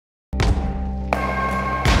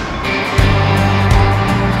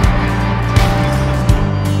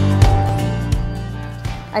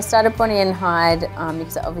I started Bonnie and Hyde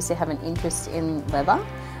because I obviously have an interest in leather,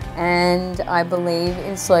 and I believe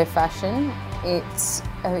in slow fashion. It's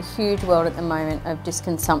a huge world at the moment of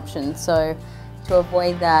disconsumption, so to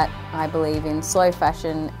avoid that, I believe in slow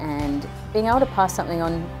fashion and being able to pass something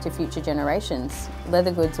on to future generations.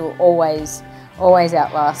 Leather goods will always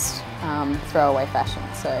outlast throwaway fashion,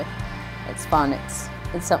 so it's fun. It's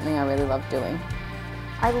something I really love doing.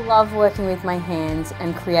 I love working with my hands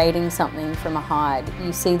and creating something from a hide.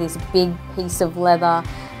 You see this big piece of leather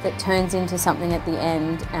that turns into something at the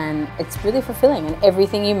end, and it's really fulfilling, and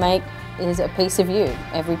everything you make is a piece of you.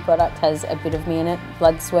 Every product has a bit of me in it,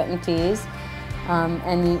 blood, sweat and tears,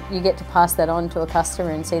 and you get to pass that on to a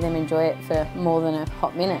customer and see them enjoy it for more than a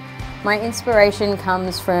hot minute. My inspiration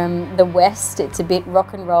comes from the West. It's a bit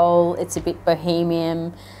rock and roll, it's a bit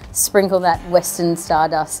bohemian, sprinkle that Western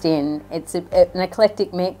stardust in. It's an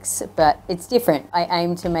eclectic mix, but it's different. I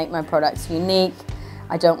aim to make my products unique.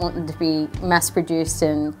 I don't want them to be mass-produced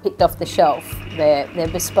and picked off the shelf. They're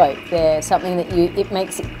bespoke. They're something that it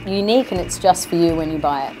makes it unique, and it's just for you when you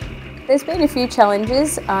buy it. There's been a few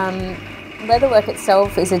challenges. Leatherwork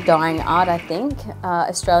itself is a dying art, I think.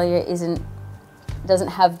 Australia doesn't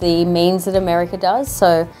have the means that America does,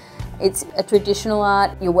 so it's a traditional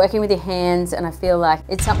art. You're working with your hands, and I feel like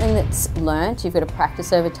it's something that's learnt. You've got to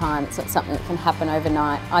practice over time. It's not something that can happen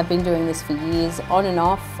overnight. I've been doing this for years, on and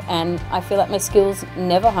off, and I feel like my skills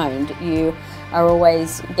never honed. You are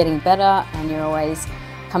always getting better, and you're always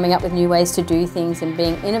coming up with new ways to do things and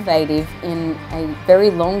being innovative in a very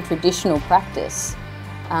long traditional practice.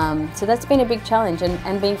 So that's been a big challenge,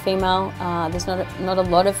 and being female, there's not a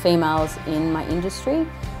lot of females in my industry.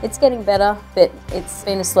 It's getting better, but it's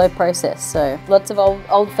been a slow process. So lots of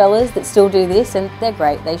old fellas that still do this, and they're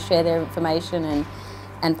great. They share their information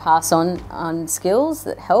and pass on skills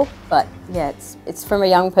that help. But yeah, it's from a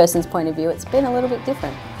young person's point of view, it's been a little bit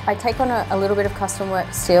different. I take on a little bit of custom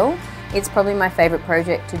work still. It's probably my favourite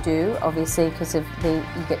project to do, obviously, because of you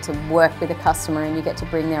get to work with a customer and you get to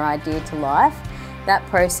bring their idea to life. That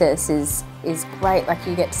process is great. Like,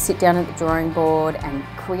 you get to sit down at the drawing board and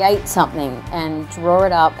create something and draw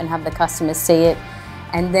it up and have the customer see it.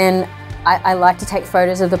 And then I like to take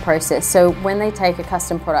photos of the process. So when they take a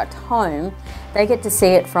custom product home, they get to see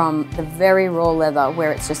it from the very raw leather,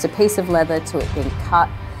 where it's just a piece of leather, to it being cut,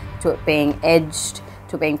 to it being edged,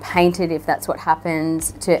 to it being painted if that's what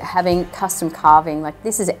happens, to having custom carving. Like,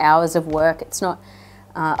 this is hours of work. It's not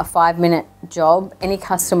a 5-minute job. Any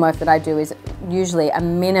custom work that I do is usually a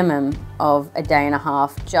minimum of a day and a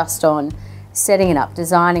half, just on setting it up,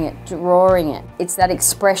 designing it, drawing it. It's that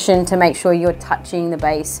expression to make sure you're touching the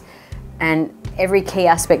base and every key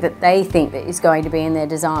aspect that they think that is going to be in their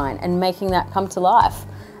design, and making that come to life.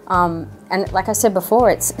 And like I said before,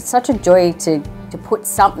 it's such a joy to put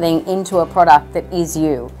something into a product that is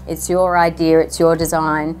you. It's your idea, it's your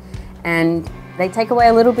design, and they take away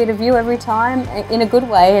a little bit of you every time in a good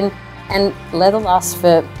way, and leather lasts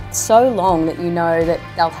for so long that you know that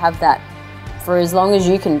they'll have that for as long as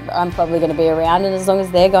you can. I'm probably going to be around, and as long as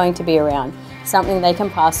they're going to be around, something they can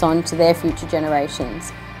pass on to their future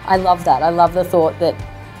generations. I love that. I love the thought that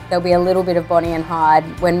there'll be a little bit of Bonnie and Hyde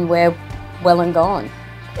when we're well and gone.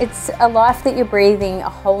 It's a life that you're breathing a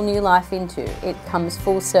whole new life into. It comes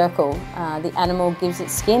full circle. The animal gives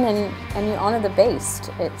its skin, and you honour the beast.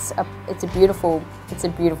 It's a beautiful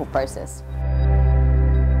process.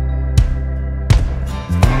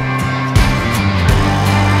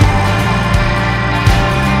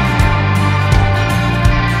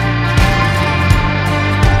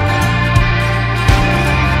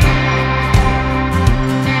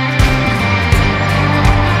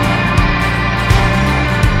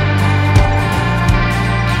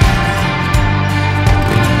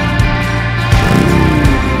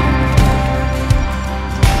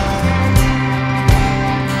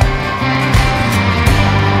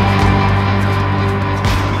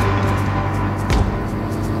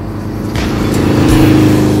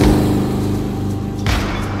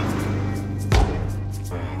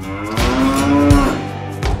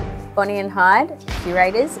 Bonnie and Hyde,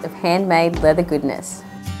 curators of handmade leather goodness.